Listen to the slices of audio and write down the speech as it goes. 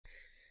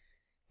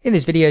In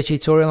this video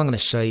tutorial, I'm going to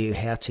show you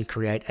how to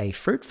create a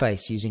fruit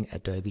face using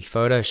Adobe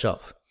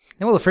Photoshop.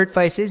 Now, what a fruit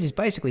face is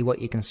basically what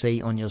you can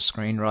see on your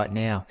screen right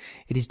now.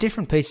 It is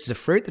different pieces of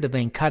fruit that have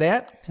been cut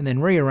out and then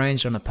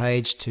rearranged on a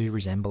page to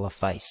resemble a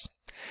face.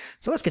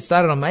 So let's get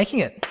started on making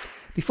it.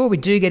 Before we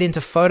do get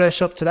into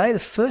Photoshop today, the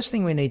first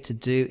thing we need to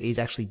do is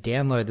actually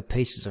download the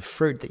pieces of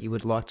fruit that you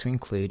would like to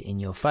include in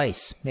your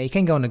face. Now, you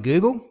can go onto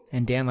Google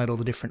and download all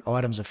the different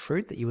items of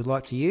fruit that you would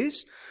like to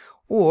use,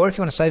 or if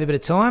you want to save a bit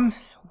of time,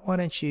 why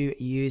don't you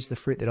use the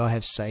fruit that I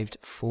have saved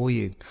for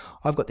you.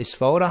 I've got this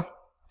folder of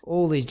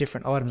all these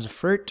different items of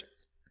fruit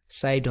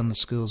saved on the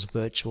school's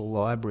virtual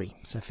library.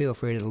 So feel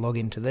free to log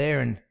into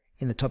there, and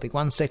in the topic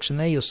 1 section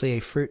there you'll see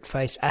a fruit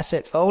face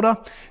asset folder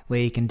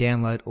where you can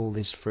download all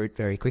this fruit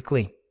very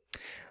quickly.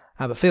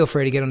 But feel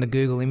free to get onto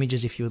Google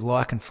Images if you would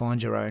like and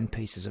find your own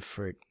pieces of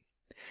fruit.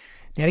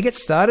 Now, to get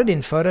started in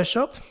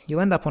Photoshop, you'll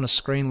end up on a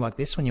screen like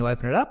this when you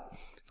open it up.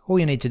 All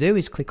you need to do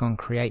is click on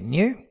Create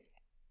New.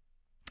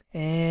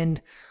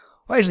 And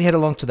I usually head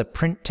along to the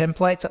print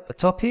templates up the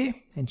top here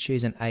and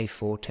choose an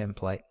A4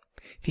 template.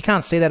 If you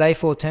can't see that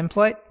A4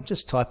 template,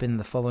 just type in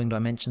the following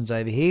dimensions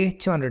over here: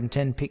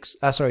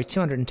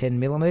 210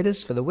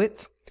 millimeters for the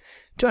width,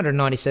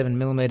 297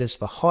 millimeters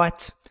for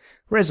height,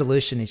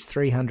 resolution is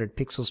 300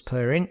 pixels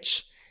per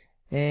inch,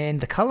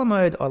 and the color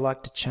mode I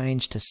like to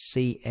change to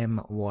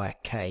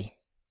CMYK.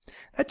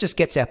 That just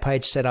gets our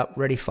page set up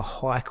ready for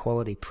high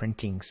quality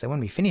printing. So when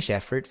we finish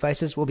our fruit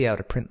faces, we'll be able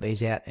to print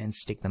these out and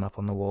stick them up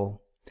on the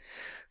wall.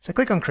 So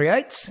click on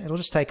Create. It'll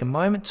just take a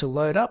moment to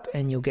load up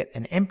and you'll get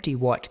an empty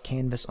white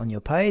canvas on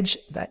your page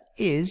that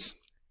is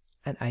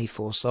an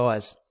A4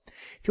 size.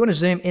 If you want to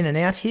zoom in and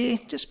out here,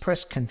 just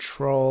press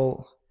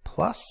Control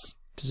plus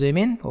to zoom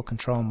in or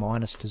Control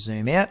minus to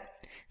zoom out.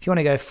 If you want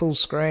to go full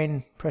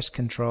screen, press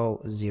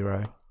Control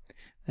 0.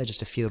 They're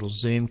just a few little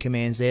zoom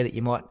commands there that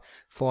you might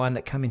find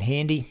that come in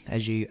handy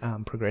as you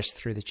progress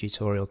through the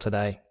tutorial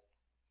today.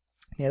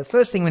 Now, the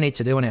first thing we need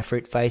to do on our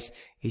fruit face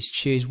is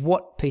choose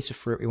what piece of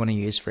fruit we want to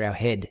use for our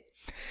head.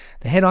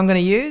 The head I'm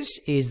going to use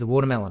is the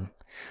watermelon.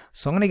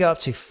 So I'm going to go up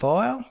to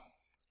File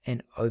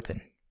and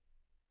Open.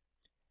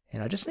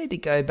 And I just need to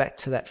go back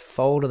to that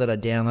folder that I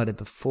downloaded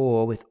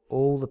before with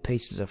all the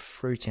pieces of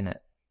fruit in it.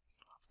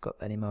 I've got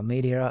that in my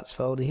Media Arts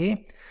folder here.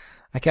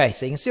 Okay,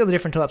 so you can see all the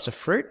different types of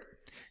fruit.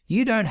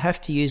 You don't have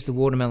to use the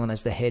watermelon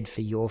as the head for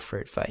your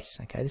fruit face.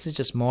 Okay, this is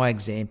just my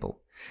example.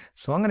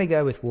 So I'm going to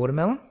go with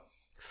watermelon.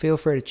 Feel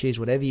free to choose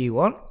whatever you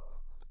want.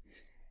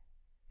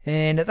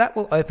 And that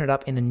will open it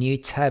up in a new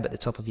tab at the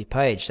top of your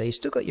page. So you've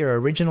still got your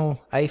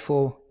original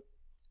A4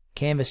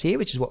 canvas here,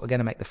 which is what we're going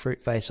to make the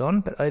fruit face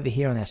on. But over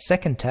here on our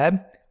second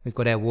tab, we've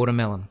got our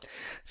watermelon.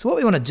 So what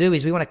we want to do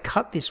is we want to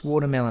cut this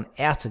watermelon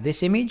out of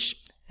this image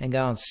and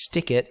go and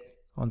stick it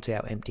onto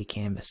our empty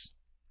canvas.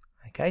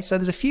 Okay, so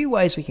there's a few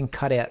ways we can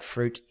cut out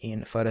fruit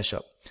in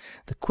Photoshop.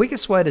 The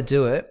quickest way to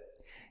do it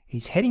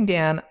is heading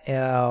down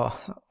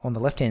on the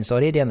left hand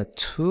side here, down the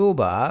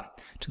toolbar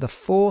to the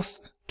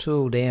 4th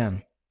tool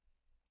down.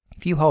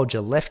 If you hold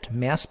your left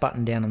mouse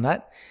button down on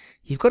that,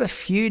 you've got a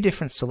few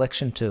different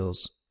selection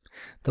tools.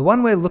 The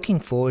one we're looking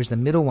for is the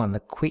middle one, the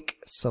quick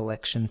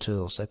selection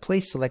tool. So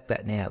please select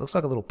that now. It looks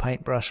like a little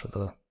paintbrush with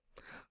a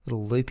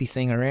little loopy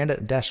thing around it,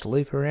 a dashed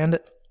loop around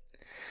it.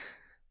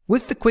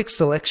 With the quick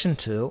selection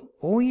tool,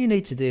 all you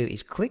need to do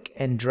is click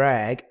and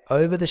drag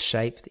over the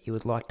shape that you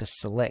would like to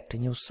select,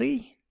 and you'll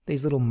see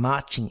these little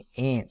marching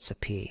ants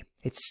appear.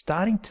 It's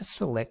starting to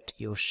select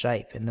your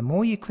shape, and the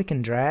more you click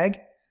and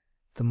drag,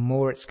 the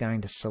more it's going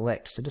to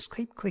select. So just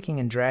keep clicking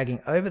and dragging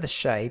over the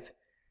shape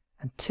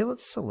until it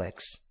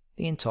selects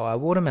the entire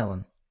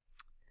watermelon.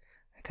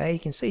 Okay, you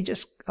can see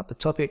just up the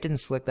top here, it didn't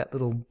select that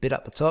little bit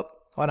up the top.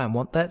 I don't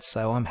want that,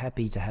 so I'm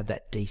happy to have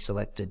that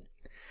deselected.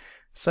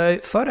 So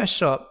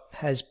Photoshop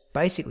has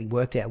basically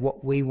worked out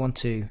what we want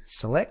to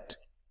select,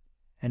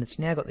 and it's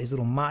now got these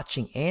little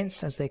marching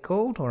ants, as they're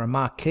called, or a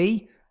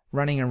marquee,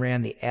 running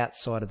around the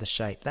outside of the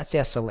shape. That's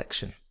our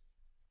selection.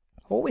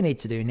 All we need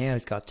to do now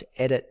is go up to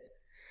Edit,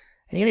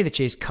 and you can either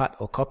choose Cut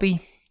or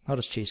Copy. I'll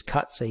just choose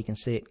Cut so you can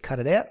see it cut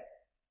it out.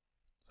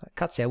 So it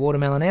cuts our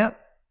watermelon out.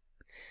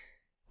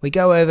 We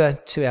go over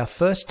to our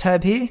first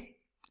tab here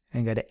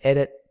and go to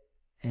Edit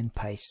and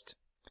Paste.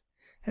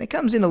 And it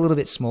comes in a little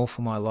bit small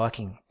for my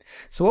liking.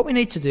 So what we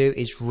need to do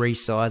is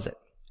resize it.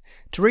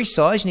 To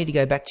resize, you need to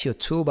go back to your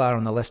toolbar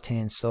on the left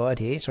hand side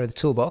here, sorry, the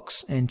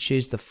toolbox, and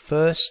choose the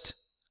first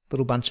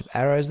little bunch of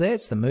arrows there.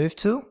 It's the Move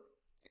tool.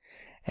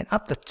 And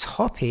up the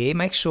top here,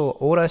 make sure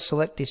Auto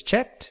Select is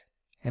checked,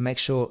 and make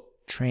sure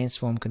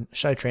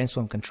Show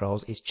Transform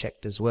Controls is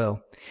checked as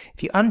well.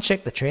 If you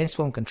uncheck the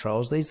Transform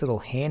Controls, these little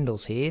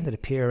handles here that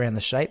appear around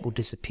the shape will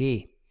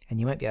disappear, and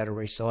you won't be able to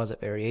resize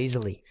it very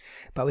easily.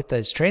 But with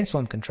those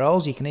Transform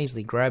Controls, you can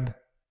easily grab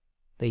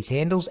these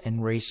handles and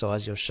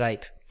resize your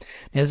shape.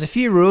 Now, there's a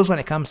few rules when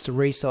it comes to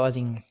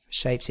resizing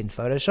shapes in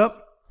Photoshop.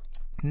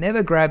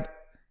 Never grab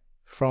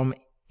from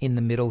in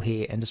the middle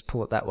here and just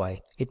pull it that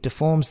way. It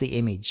deforms the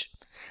image.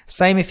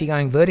 Same if you're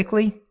going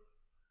vertically,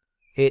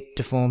 it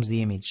deforms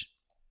the image.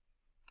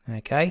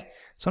 Okay,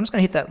 so I'm just going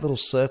to hit that little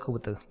circle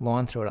with the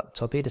line through it up the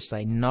top here to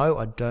say no,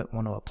 I don't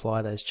want to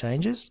apply those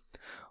changes.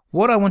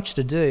 What I want you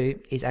to do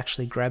is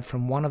actually grab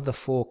from one of the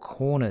four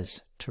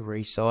corners to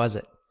resize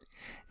it.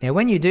 Now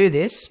when you do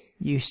this,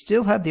 you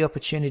still have the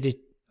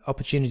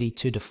opportunity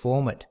to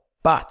deform it,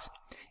 but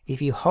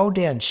if you hold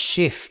down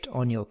Shift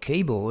on your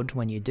keyboard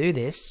when you do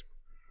this,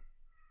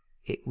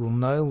 it will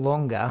no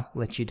longer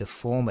let you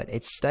deform it.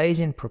 It stays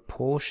in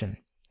proportion.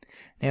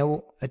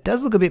 Now it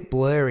does look a bit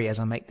blurry as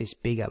I make this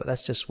bigger, but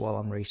that's just while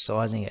I'm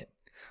resizing it.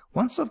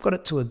 Once I've got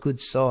it to a good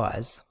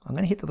size, I'm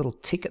going to hit the little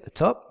tick at the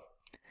top.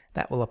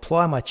 That will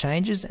apply my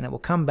changes and it will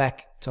come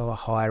back to a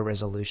higher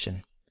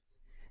resolution.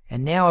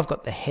 And now I've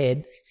got the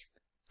head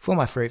for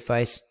my fruit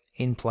face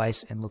in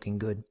place and looking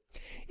good.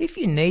 If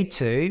you need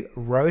to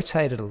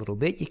rotate it a little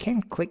bit, you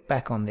can click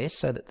back on this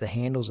so that the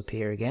handles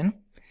appear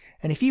again.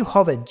 And if you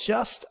hover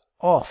just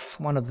off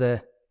one of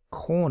the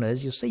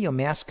corners, you'll see your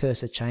mouse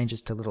cursor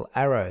changes to little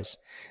arrows.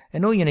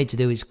 And all you need to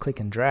do is click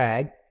and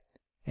drag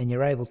and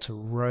you're able to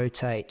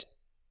rotate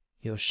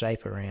your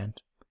shape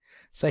around.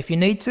 So if you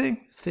need to,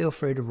 feel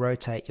free to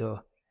rotate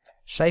your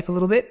shape a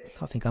little bit.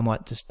 I think I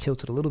might just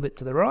tilt it a little bit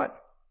to the right.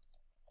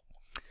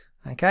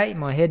 Okay,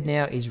 my head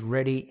now is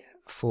ready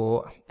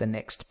for the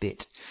next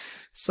bit.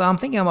 So I'm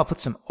thinking I might put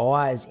some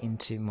eyes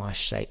into my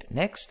shape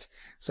next.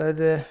 So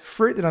the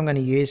fruit that I'm going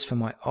to use for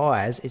my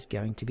eyes is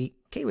going to be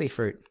kiwi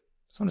fruit.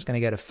 So I'm just going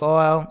to go to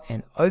File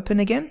and Open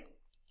again.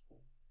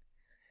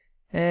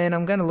 And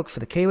I'm going to look for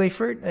the kiwi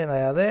fruit. There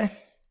they are there.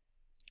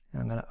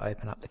 And I'm going to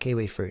open up the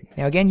kiwi fruit.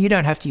 Now again, you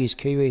don't have to use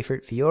kiwi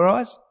fruit for your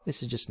eyes.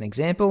 This is just an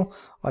example.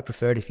 I'd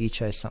prefer it if you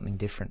chose something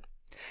different.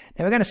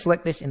 Now we're going to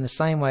select this in the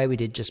same way we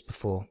did just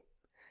before.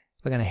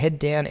 We're going to head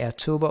down our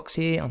toolbox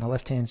here on the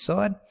left hand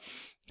side.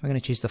 We're going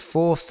to choose the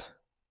fourth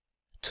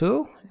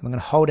tool. And we're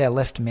going to hold our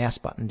left mouse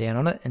button down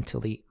on it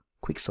until the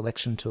quick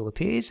selection tool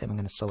appears, and we're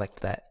going to select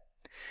that.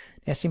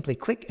 Now simply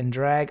click and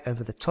drag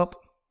over the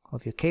top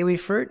of your kiwi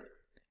fruit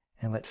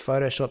and let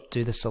Photoshop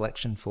do the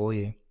selection for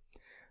you.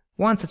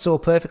 Once it's all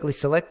perfectly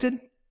selected,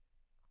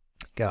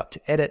 go up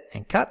to Edit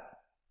and Cut.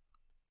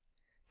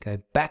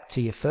 Go back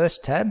to your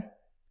first tab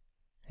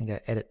and go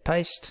Edit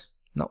Paste,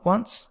 not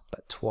once,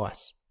 but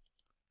twice.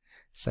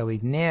 So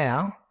we've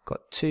now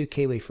got two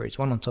kiwi fruits,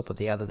 one on top of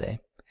the other there.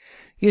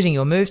 Using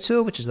your Move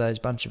tool, which is those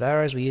bunch of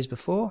arrows we used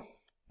before,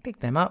 pick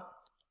them up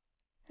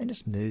and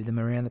just move them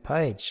around the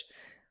page.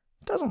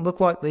 It doesn't look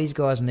like these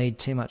guys need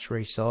too much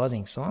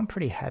resizing, so I'm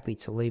pretty happy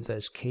to leave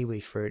those kiwi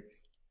fruit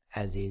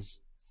as is.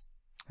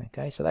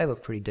 Okay, so they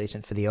look pretty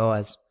decent for the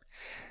eyes.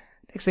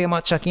 Next thing I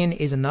might chuck in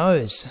is a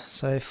nose.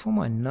 So for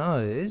my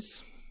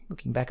nose,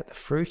 looking back at the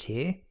fruit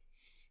here,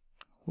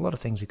 a lot of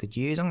things we could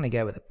use. I'm going to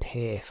go with a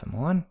pear for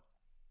mine.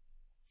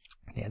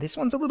 Now this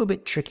one's a little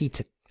bit tricky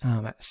to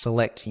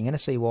select. You're going to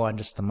see why in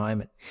just a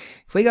moment.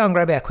 If we go and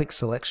grab our quick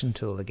selection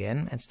tool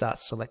again and start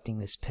selecting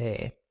this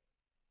pear,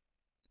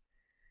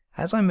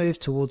 as I move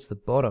towards the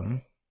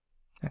bottom,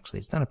 actually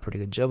it's done a pretty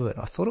good job of it.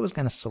 I thought it was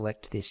going to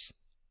select this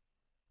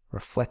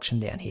reflection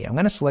down here. I'm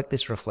going to select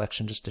this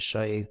reflection just to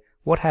show you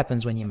what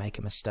happens when you make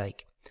a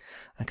mistake.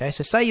 Okay,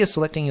 so say you're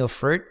selecting your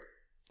fruit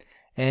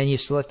and you've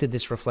selected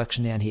this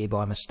reflection down here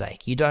by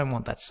mistake. You don't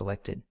want that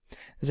selected.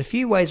 There's a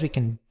few ways we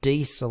can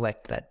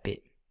deselect that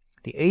bit.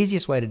 The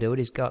easiest way to do it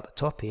is go at the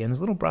top here and there's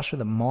a little brush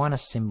with a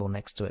minus symbol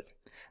next to it.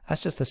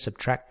 That's just the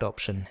subtract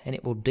option and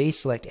it will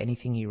deselect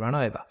anything you run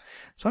over.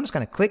 So I'm just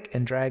going to click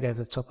and drag over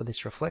the top of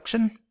this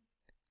reflection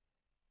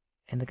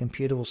and the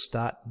computer will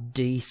start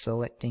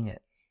deselecting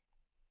it.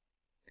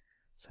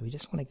 So we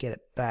just want to get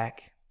it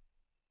back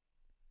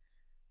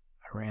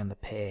around the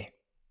pear.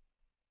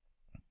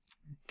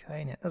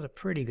 Okay, now it does a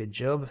pretty good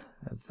job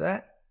of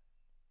that.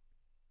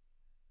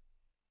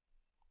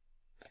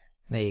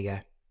 There you go.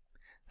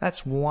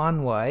 That's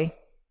one way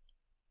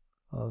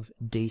of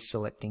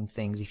deselecting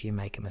things if you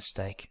make a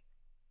mistake.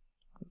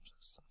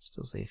 Oops,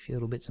 still see a few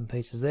little bits and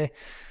pieces there.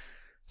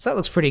 So that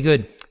looks pretty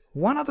good.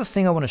 One other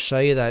thing I want to show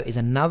you though is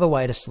another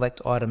way to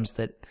select items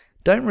that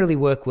don't really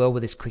work well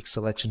with this quick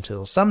selection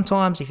tool.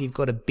 Sometimes if you've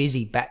got a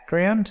busy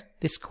background,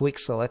 this quick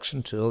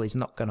selection tool is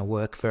not going to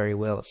work very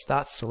well. It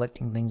starts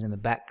selecting things in the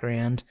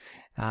background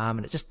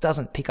and it just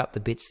doesn't pick up the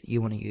bits that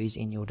you want to use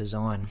in your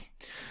design.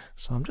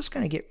 So I'm just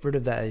going to get rid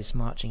of those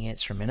marching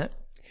ants for a minute.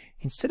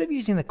 Instead of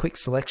using the quick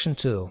selection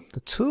tool, the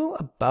tool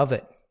above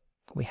it,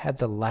 we have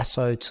the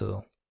lasso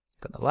tool.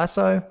 We've got the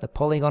lasso, the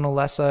polygonal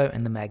lasso,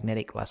 and the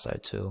magnetic lasso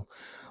tool.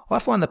 I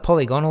find the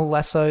polygonal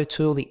lasso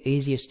tool the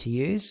easiest to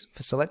use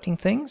for selecting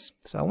things,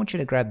 so I want you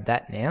to grab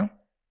that now.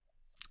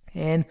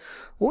 And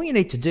all you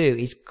need to do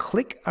is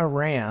click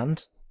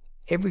around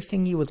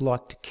everything you would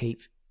like to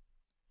keep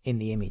in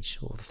the image,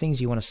 or the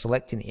things you want to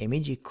select in the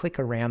image, you click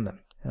around them.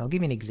 And I'll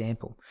give you an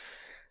example.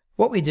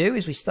 What we do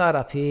is we start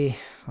up here,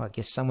 I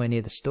guess somewhere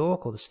near the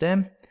stalk or the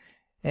stem,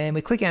 and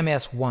we click our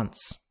mouse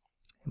once.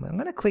 And I'm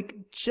going to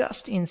click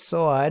just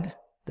inside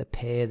the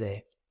pear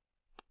there.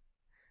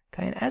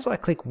 Okay, and as I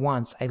click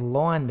once, a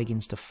line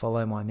begins to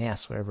follow my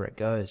mouse wherever it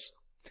goes.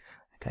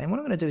 Okay, and what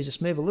I'm going to do is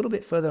just move a little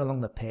bit further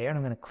along the pear, and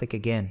I'm going to click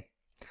again.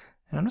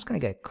 And I'm just going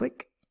to go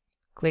click,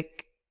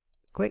 click,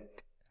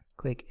 click,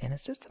 click, and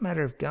it's just a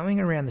matter of going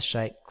around the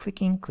shape,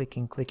 clicking,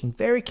 clicking, clicking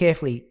very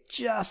carefully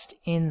just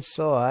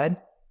inside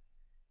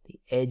the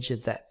edge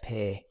of that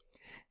pear.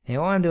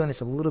 Now I'm doing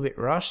this a little bit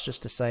rushed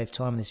just to save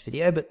time in this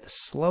video, but the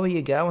slower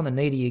you go and the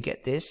neater you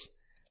get this,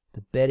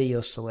 the better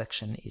your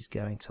selection is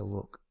going to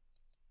look.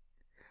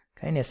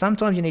 Okay, now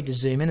sometimes you need to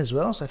zoom in as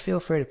well, so feel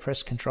free to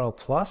press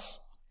Ctrl+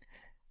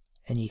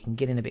 and you can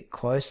get in a bit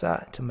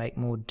closer to make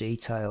more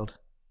detailed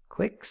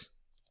clicks.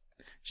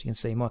 As you can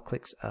see, my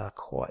clicks are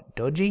quite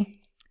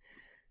dodgy.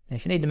 Now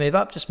if you need to move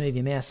up, just move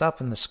your mouse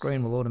up and the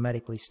screen will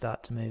automatically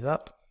start to move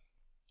up.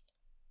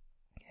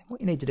 And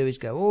what you need to do is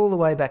go all the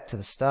way back to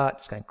the start,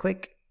 just going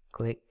click,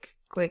 click,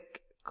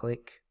 click,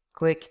 click,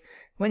 click.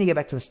 When you get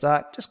back to the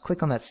start, just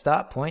click on that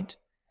start point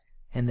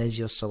and there's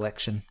your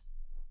selection.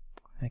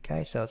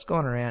 Okay, so it's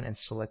gone around and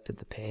selected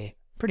the pear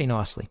pretty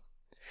nicely.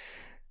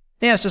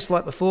 Now it's just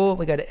like before,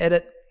 we go to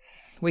edit,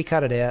 we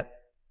cut it out,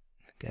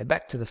 go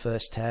back to the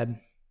first tab,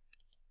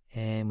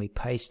 and we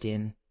paste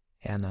in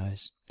our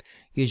nose.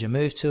 Use your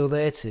move tool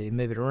there to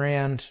move it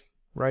around,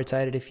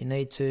 rotate it if you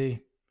need to,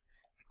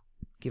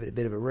 give it a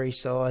bit of a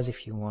resize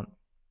if you want.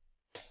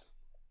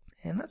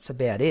 And that's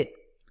about it.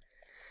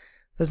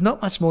 There's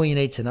not much more you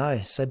need to know.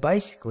 So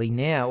basically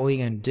now all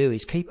you're going to do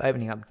is keep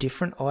opening up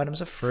different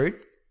items of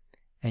fruit,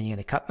 and you're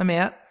going to cut them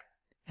out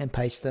and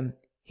paste them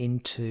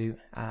into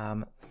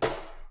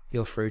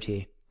your fruit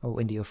here,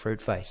 or into your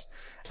fruit face.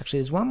 Actually,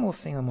 there's one more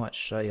thing I might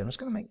show you. I'm just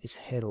going to make this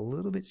head a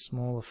little bit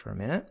smaller for a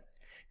minute,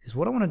 because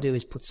what I want to do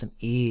is put some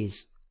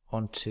ears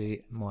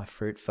onto my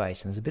fruit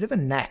face, and there's a bit of a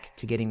knack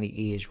to getting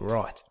the ears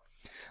right.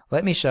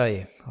 Let me show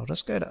you. I'll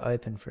just go to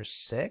open for a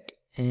sec,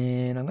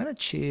 and I'm going to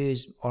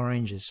choose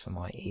oranges for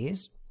my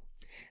ears.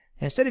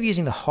 And instead of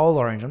using the whole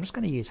orange, I'm just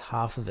going to use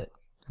half of it,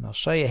 and I'll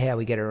show you how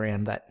we get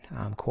around that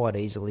quite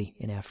easily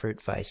in our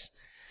fruit face.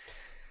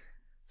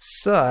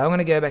 So I'm going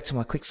to go back to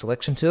my quick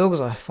selection tool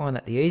because I find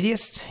that the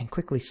easiest, and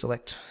quickly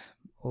select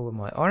all of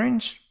my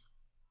orange.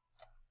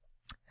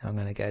 I'm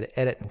going to go to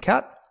edit and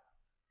cut.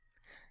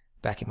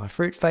 Back in my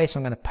fruit face,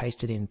 I'm going to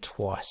paste it in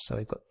twice, so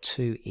we've got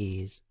 2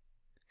 ears.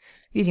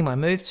 Using my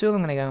move tool,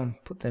 I'm going to go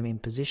and put them in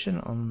position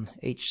on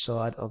each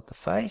side of the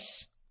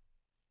face.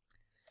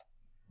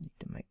 Need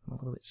to make them a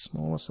little bit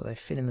smaller so they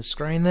fit in the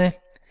screen there.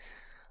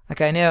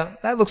 Okay, now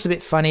that looks a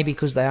bit funny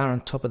because they are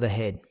on top of the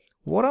head.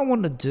 What I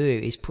want to do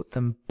is put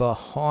them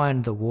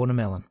behind the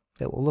watermelon.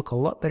 That will look a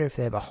lot better if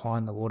they're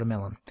behind the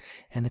watermelon.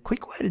 And the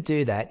quick way to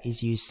do that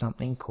is use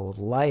something called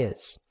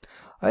layers.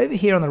 Over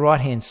here on the right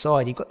hand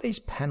side, you've got these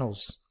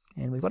panels,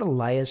 and we've got a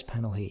layers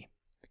panel here.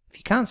 If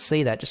you can't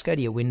see that, just go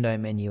to your window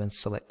menu and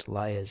select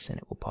layers and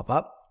it will pop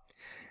up.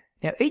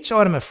 Now each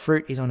item of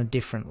fruit is on a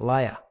different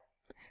layer.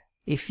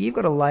 If you've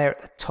got a layer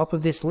at the top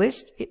of this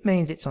list, it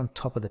means it's on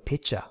top of the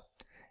picture.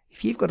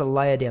 If you've got a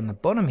layer down the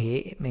bottom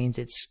here, it means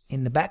it's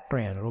in the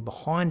background or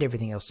behind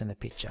everything else in the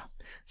picture.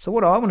 So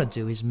what I want to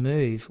do is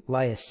move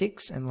layer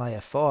 6 and layer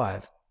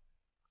 5,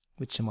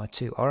 which are my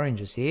 2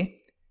 oranges here,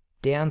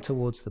 down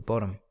towards the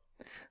bottom.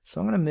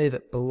 So I'm going to move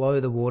it below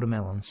the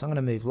watermelon. So I'm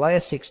going to move layer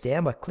 6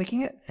 down by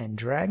clicking it and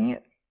dragging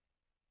it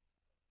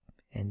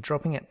and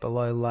dropping it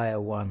below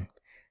layer 1.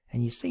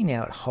 And you see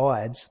now it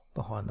hides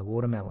behind the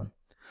watermelon.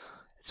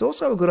 It's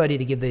also a good idea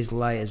to give these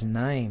layers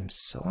names.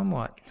 So I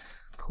might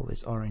call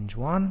this orange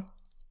 1,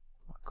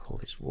 might call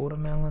this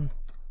watermelon,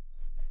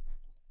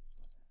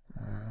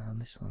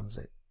 this one's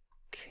a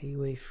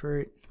kiwi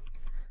fruit,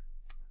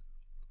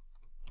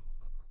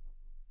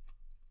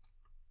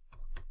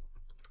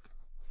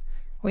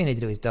 all you need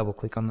to do is double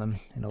click on them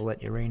and it'll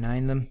let you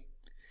rename them.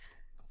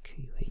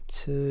 Kiwi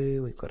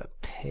 2, we've got a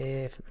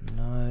pear for the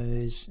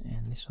nose,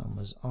 and this one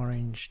was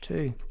orange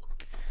 2.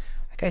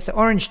 Okay, so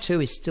orange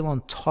 2 is still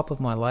on top of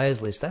my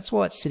layers list. That's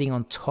why it's sitting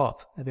on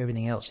top of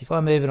everything else. If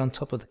I move it on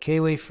top of the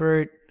kiwi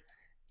fruit,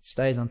 it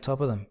stays on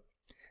top of them.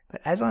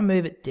 But as I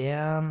move it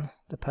down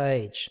the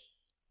page,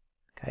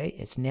 okay,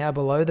 it's now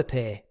below the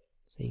pear.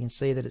 So you can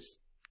see that it's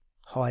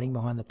hiding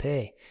behind the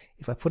pear.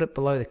 If I put it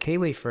below the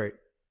kiwi fruit,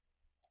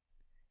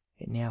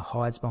 it now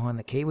hides behind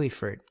the kiwi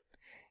fruit.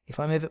 If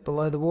I move it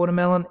below the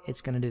watermelon,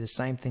 it's going to do the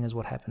same thing as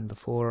what happened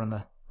before on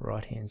the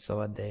right hand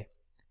side there.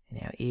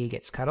 And our ear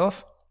gets cut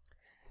off.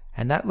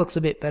 And that looks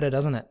a bit better,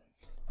 doesn't it?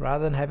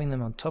 Rather than having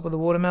them on top of the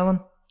watermelon,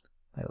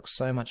 they look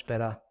so much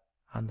better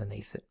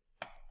underneath it.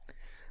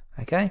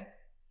 Okay,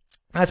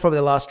 that's probably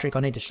the last trick I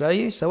need to show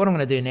you. So what I'm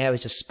going to do now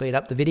is just speed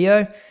up the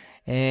video,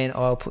 and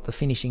I'll put the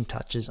finishing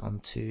touches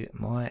onto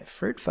my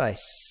fruit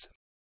face.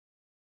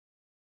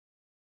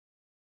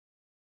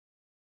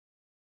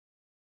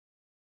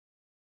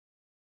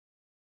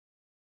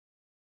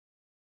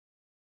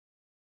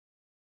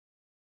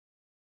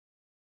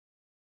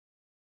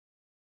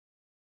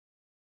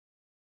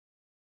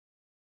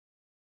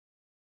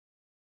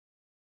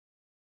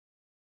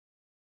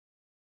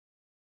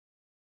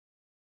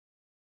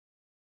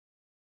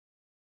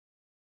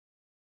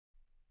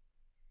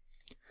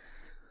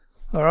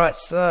 Alright,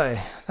 so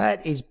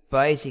that is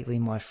basically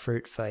my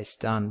fruit face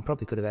done.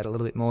 Probably could have had a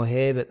little bit more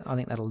hair, but I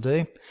think that'll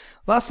do.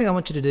 Last thing I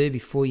want you to do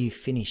before you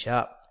finish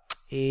up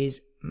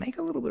is make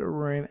a little bit of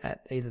room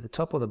at either the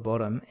top or the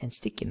bottom and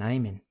stick your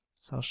name in.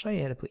 So I'll show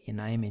you how to put your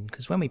name in,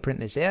 because when we print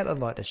this out, I'd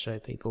like to show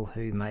people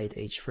who made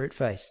each fruit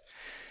face.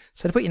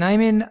 So to put your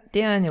name in,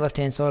 down your left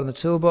hand side of the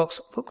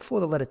toolbox, look for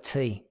the letter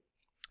T.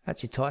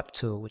 That's your type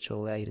tool, which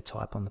will allow you to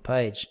type on the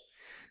page.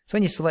 So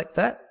when you select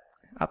that,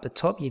 up the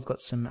top you've got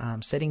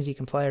some settings you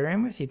can play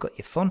around with. You've got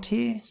your font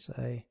here,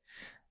 so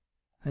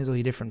there's all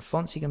your different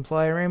fonts you can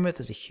play around with.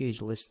 There's a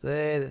huge list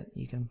there that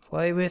you can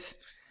play with.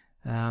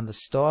 The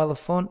style of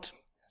font,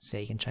 so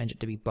you can change it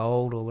to be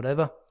bold or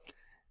whatever.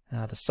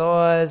 The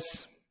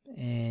size,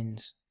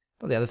 and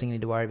well, the other thing you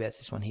need to worry about is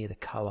this one here, the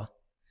colour.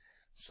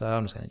 So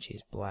I'm just going to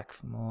choose black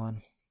for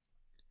mine.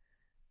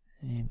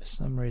 And for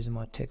some reason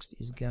my text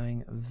is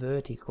going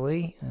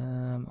vertically.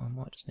 I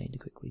might just need to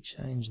quickly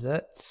change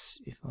that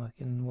if I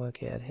can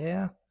work out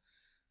how.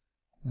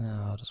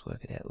 No, I'll just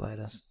work it out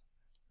later.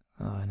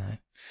 Oh no, I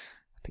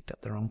picked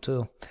up the wrong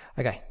tool.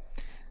 Okay,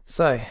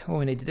 so all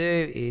we need to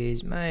do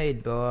is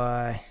made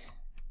by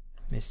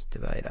Mr.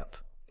 Vadetup.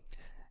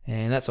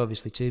 And that's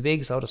obviously too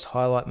big, so I'll just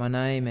highlight my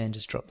name and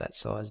just drop that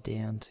size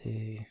down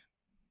to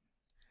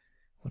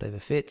whatever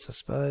fits, I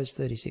suppose.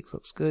 36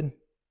 looks good.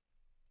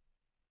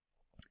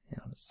 And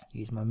I'll just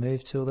use my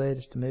move tool there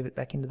just to move it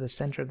back into the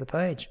center of the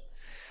page.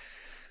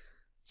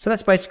 So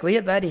that's basically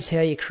it. That is how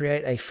you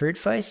create a fruit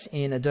face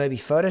in Adobe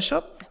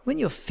Photoshop. When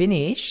you're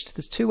finished,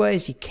 there's two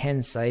ways you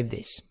can save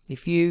this.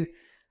 If you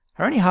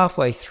are only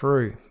halfway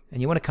through and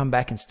you want to come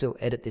back and still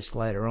edit this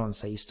later on,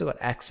 so you've still got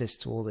access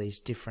to all these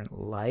different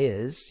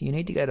layers, you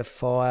need to go to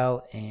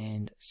File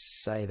and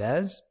Save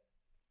As.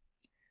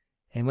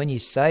 And when you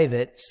save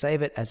it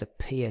as a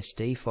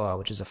PSD file,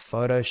 which is a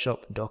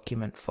Photoshop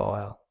document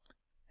file,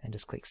 and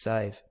just click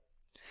Save.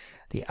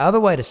 The other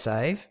way to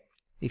save,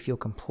 if you're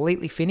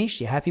completely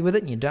finished, you're happy with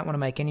it, and you don't want to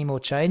make any more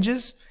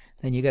changes,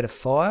 then you go to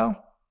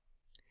File,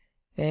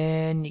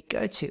 and you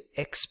go to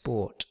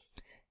Export,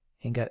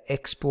 and go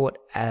Export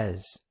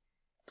As.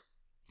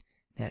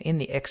 Now in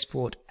the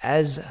Export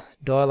As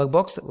dialog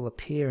box that will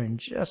appear in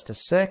just a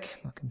sec,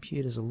 my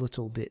computer's a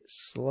little bit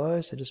slow,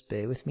 so just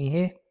bear with me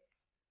here.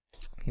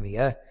 Here we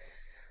go.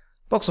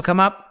 Box will come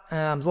up.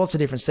 There's lots of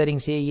different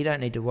settings here. You don't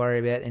need to worry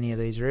about any of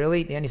these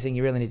really. The only thing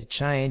you really need to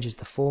change is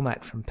the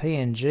format from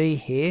PNG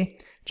here.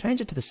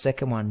 Change it to the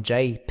second one,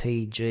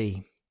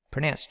 JPG.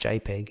 Pronounced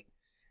JPEG.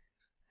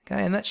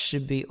 Okay, and that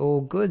should be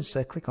all good.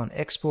 So click on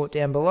Export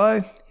down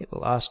below. It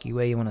will ask you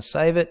where you want to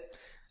save it.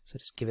 So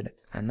just give it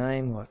a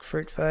name like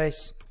Fruit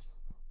Face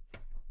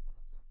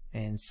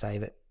and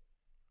save it.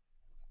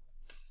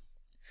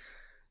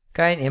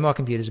 Okay, now my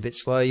computer's a bit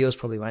slow. Yours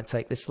probably won't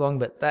take this long,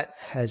 but that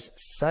has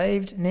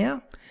saved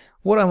now.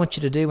 What I want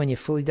you to do when you're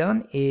fully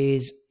done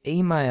is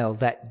email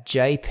that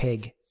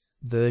JPEG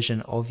version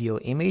of your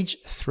image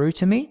through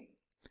to me,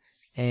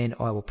 and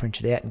I will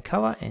print it out in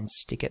color and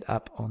stick it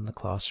up on the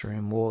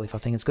classroom wall if I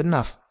think it's good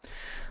enough.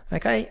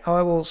 Okay,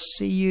 I will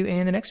see you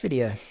in the next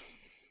video.